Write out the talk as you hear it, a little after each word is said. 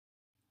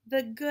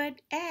The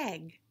Good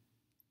Egg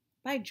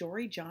by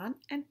Jory, John,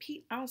 and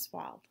Pete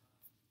Oswald.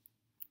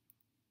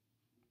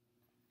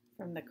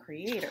 From the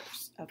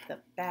creators of The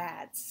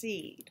Bad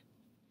Seed.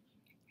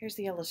 Here's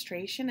the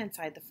illustration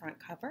inside the front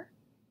cover.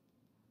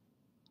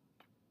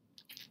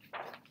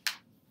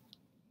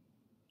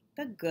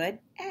 The Good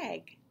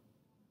Egg.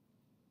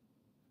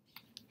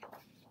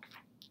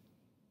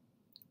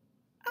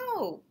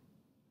 Oh,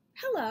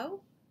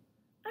 hello.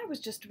 I was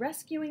just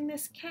rescuing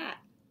this cat.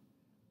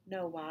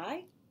 Know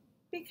why?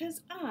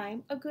 Because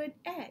I'm a good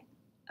egg.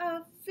 A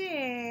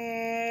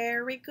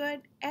very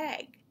good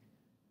egg.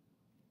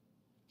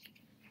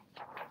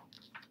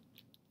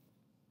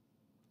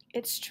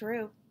 It's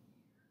true.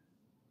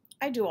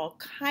 I do all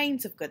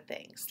kinds of good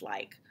things,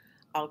 like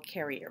I'll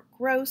carry your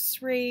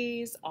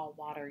groceries, I'll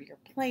water your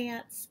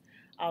plants,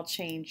 I'll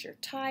change your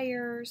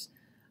tires,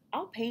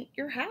 I'll paint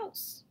your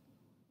house.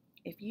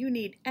 If you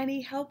need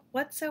any help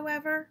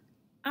whatsoever,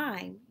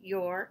 I'm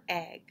your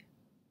egg.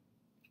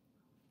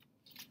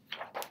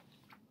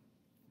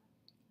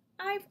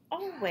 I've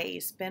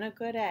always been a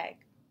good egg.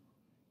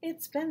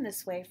 It's been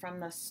this way from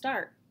the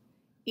start,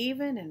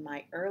 even in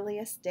my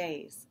earliest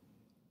days.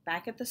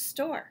 Back at the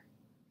store,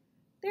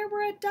 there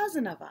were a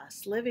dozen of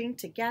us living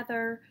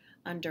together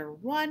under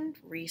one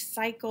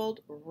recycled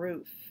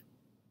roof.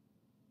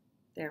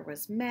 There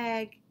was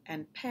Meg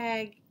and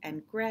Peg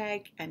and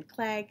Greg and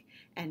Clegg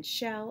and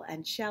Shell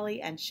and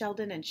Shelley and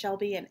Sheldon and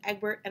Shelby and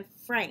Egbert and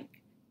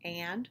Frank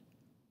and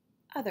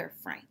other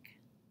Frank.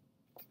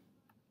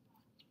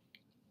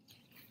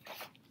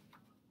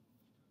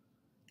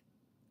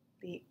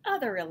 The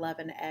other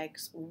 11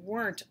 eggs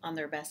weren't on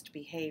their best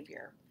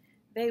behavior.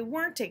 They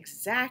weren't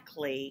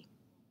exactly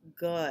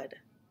good.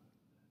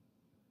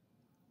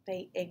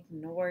 They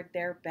ignored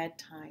their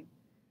bedtime.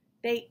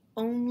 They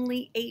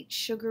only ate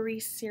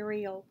sugary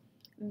cereal.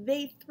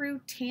 They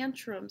threw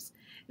tantrums.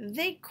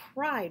 They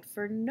cried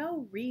for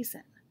no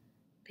reason.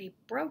 They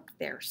broke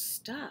their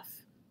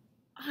stuff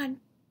on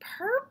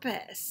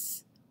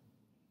purpose.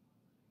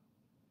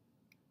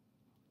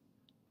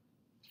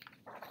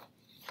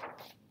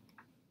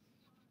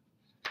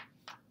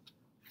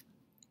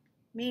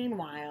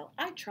 Meanwhile,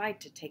 I tried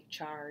to take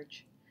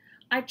charge.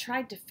 I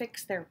tried to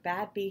fix their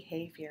bad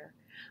behavior.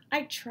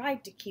 I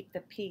tried to keep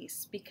the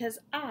peace because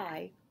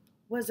I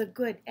was a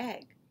good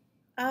egg,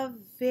 a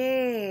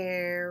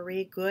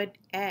very good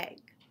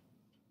egg.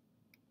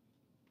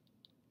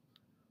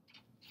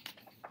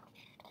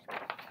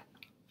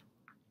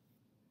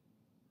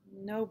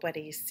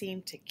 Nobody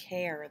seemed to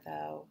care,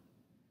 though.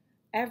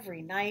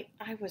 Every night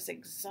I was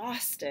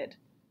exhausted.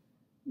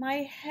 My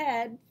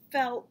head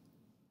felt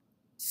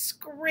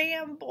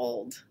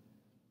scrambled.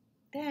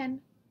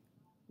 Then,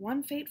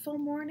 one fateful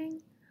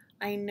morning,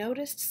 I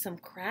noticed some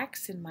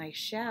cracks in my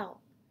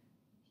shell.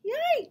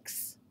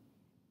 Yikes!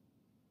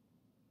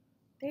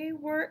 They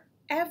were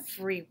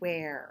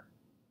everywhere.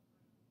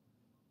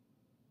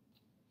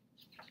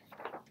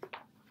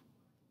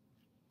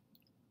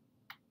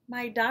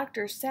 My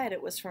doctor said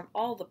it was from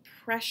all the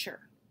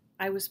pressure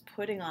I was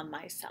putting on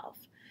myself.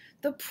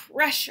 The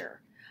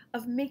pressure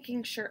of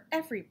making sure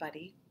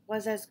everybody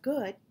was as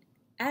good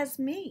as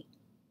me.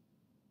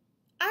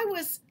 I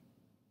was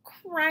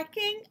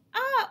cracking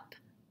up,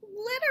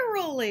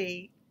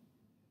 literally.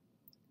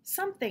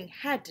 Something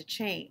had to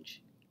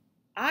change.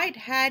 I'd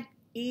had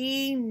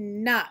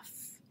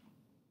enough.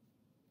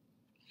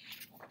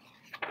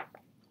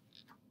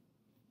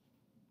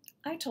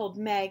 I told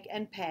Meg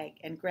and Peg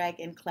and Greg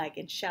and Clegg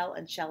and Shell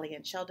and Shelley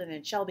and Sheldon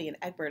and Shelby and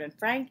Egbert and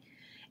Frank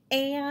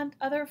and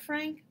other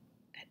Frank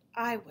that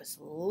I was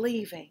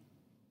leaving.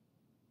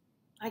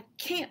 I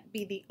can't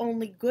be the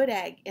only good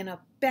egg in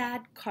a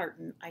bad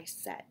carton, I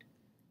said.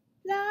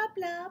 Blah,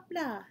 blah,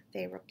 blah,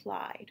 they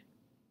replied.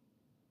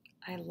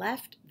 I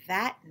left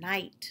that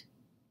night.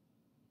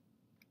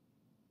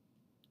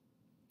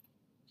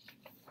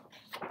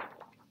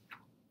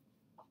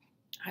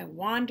 I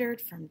wandered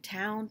from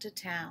town to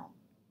town.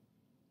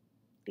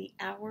 The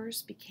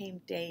hours became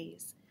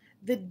days.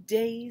 The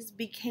days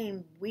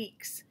became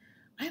weeks.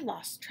 I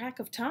lost track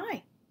of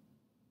time.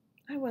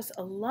 I was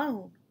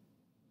alone.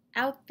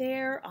 Out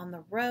there on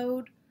the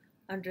road,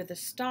 under the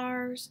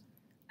stars,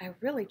 I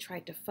really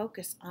tried to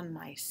focus on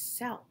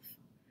myself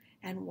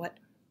and what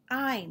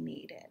I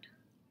needed.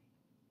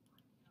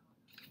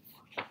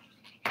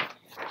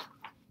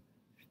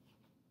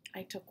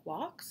 I took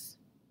walks.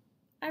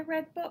 I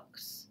read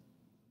books.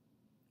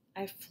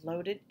 I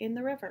floated in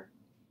the river.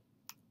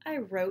 I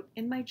wrote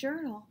in my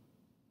journal.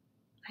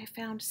 I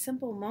found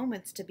simple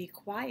moments to be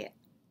quiet.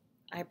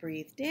 I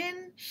breathed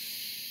in.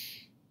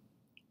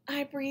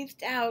 I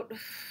breathed out.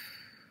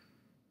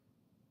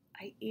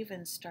 I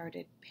even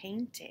started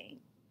painting.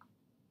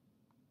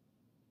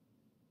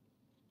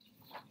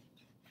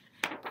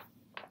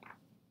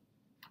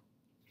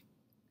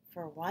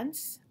 For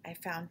once, I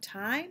found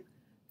time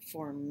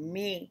for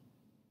me.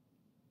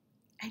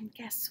 And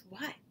guess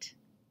what?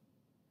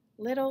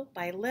 Little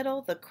by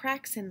little, the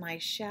cracks in my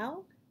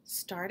shell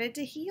started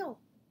to heal.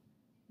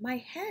 My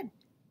head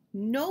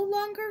no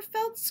longer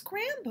felt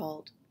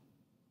scrambled.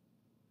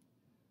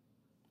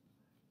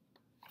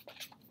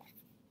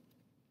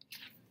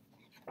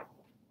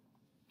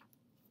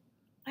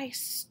 I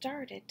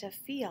started to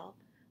feel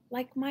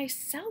like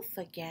myself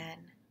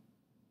again.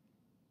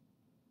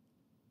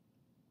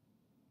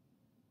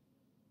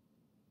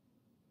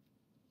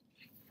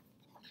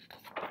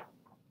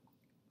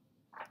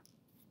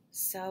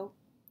 So,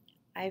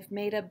 I've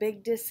made a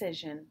big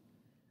decision.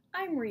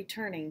 I'm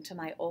returning to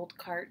my old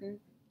carton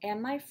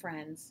and my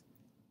friends.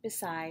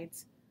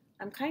 Besides,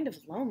 I'm kind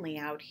of lonely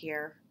out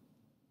here.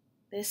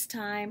 This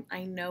time,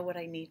 I know what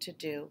I need to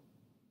do.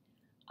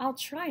 I'll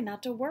try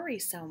not to worry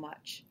so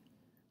much.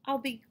 I'll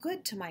be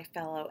good to my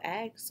fellow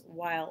eggs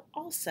while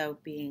also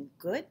being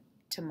good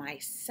to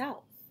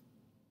myself.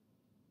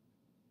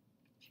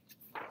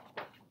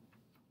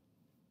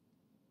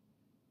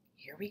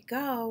 Here we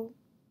go.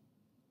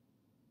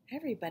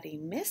 Everybody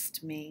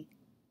missed me.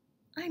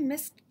 I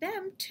missed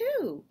them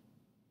too.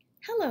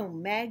 Hello,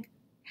 Meg.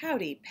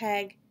 Howdy,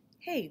 Peg.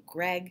 Hey,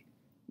 Greg.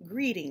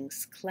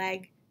 Greetings,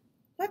 Clegg.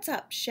 What's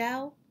up,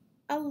 Shell?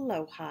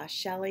 Aloha,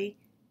 Shelly.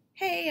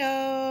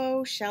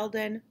 Hey-oh,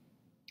 Sheldon.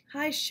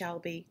 Hi,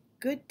 Shelby.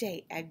 Good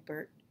day,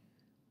 Egbert.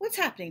 What's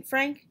happening,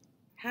 Frank?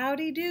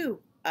 Howdy do,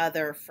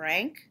 other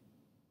Frank.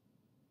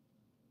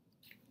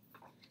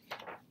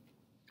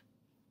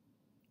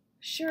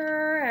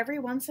 Sure, every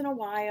once in a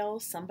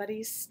while,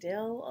 somebody's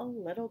still a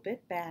little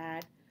bit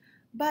bad,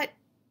 but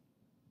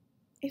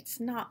it's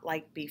not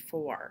like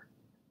before.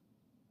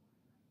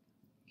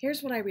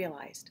 Here's what I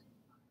realized.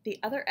 The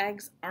other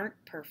eggs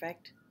aren't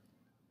perfect,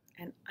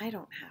 and I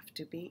don't have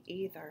to be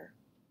either.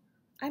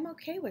 I'm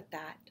okay with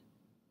that.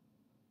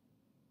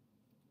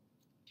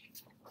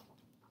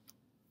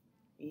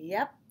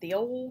 Yep, the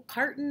old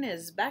carton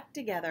is back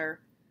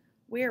together.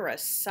 We're a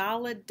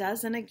solid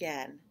dozen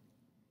again.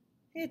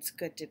 It's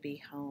good to be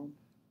home.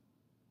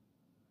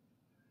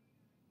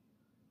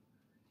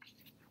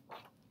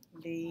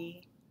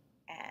 The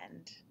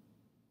end.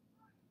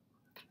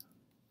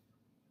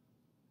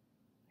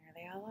 There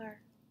they all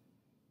are.